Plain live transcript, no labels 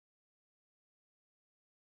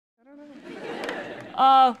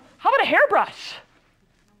How about a hairbrush?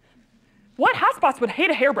 What hotspots would hate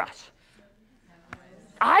a hairbrush?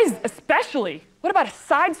 Eyes especially. What about a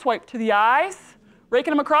side swipe to the eyes?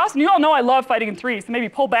 Raking them across? And you all know I love fighting in threes, so maybe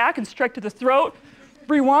pull back and strike to the throat,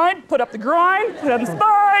 rewind, put up the groin, put on the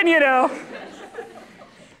spine, you know.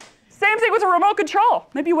 Same thing with a remote control.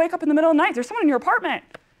 Maybe you wake up in the middle of the night, there's someone in your apartment.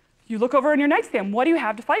 You look over on your nightstand, what do you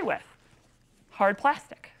have to fight with? Hard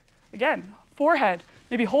plastic. Again, forehead,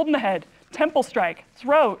 maybe holding the head, temple strike,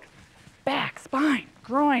 throat, back, spine,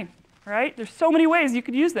 groin, right? There's so many ways you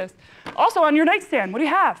could use this. Also on your nightstand, what do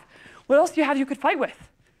you have? What else do you have you could fight with?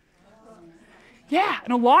 Yeah,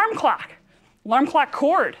 an alarm clock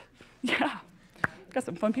cord. Yeah, got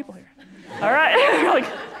some fun people here. All right,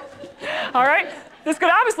 all right. This could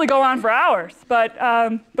obviously go on for hours, but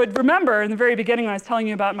remember in the very beginning when I was telling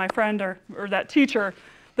you about my friend or that teacher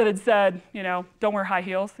that had said, you know, don't wear high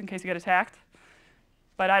heels in case you get attacked.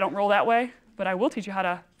 But I don't roll that way, but I will teach you how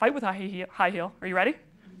to fight with a high heel. Are you ready?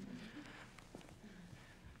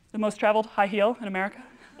 The most traveled high heel in America.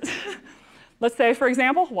 Let's say, for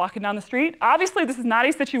example, walking down the street. Obviously, this is not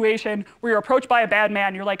a situation where you're approached by a bad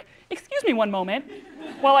man. You're like, excuse me one moment,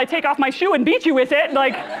 while I take off my shoe and beat you with it.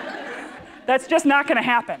 Like, that's just not going to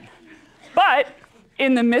happen. But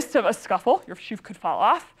in the midst of a scuffle, your shoe could fall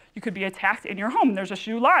off. You could be attacked in your home. There's a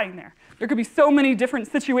shoe lying there. There could be so many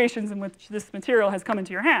different situations in which this material has come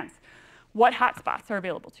into your hands. What hotspots are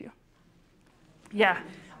available to you? Yeah,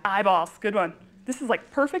 eyeballs. Good one. This is like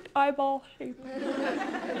perfect eyeball shape.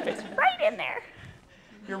 It's right in there.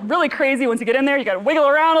 You're really crazy once you get in there. You got to wiggle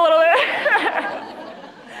around a little bit.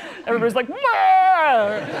 Everybody's like,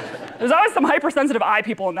 whoa! There's always some hypersensitive eye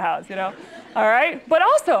people in the house, you know? All right? But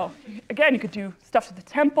also, again, you could do stuff to the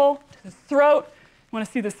temple, to the throat. You want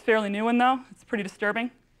to see this fairly new one, though? It's pretty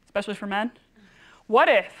disturbing, especially for men. What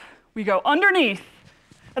if we go underneath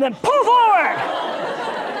and then pull forward?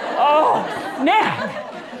 Oh, snap.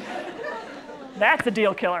 That's a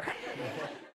deal killer.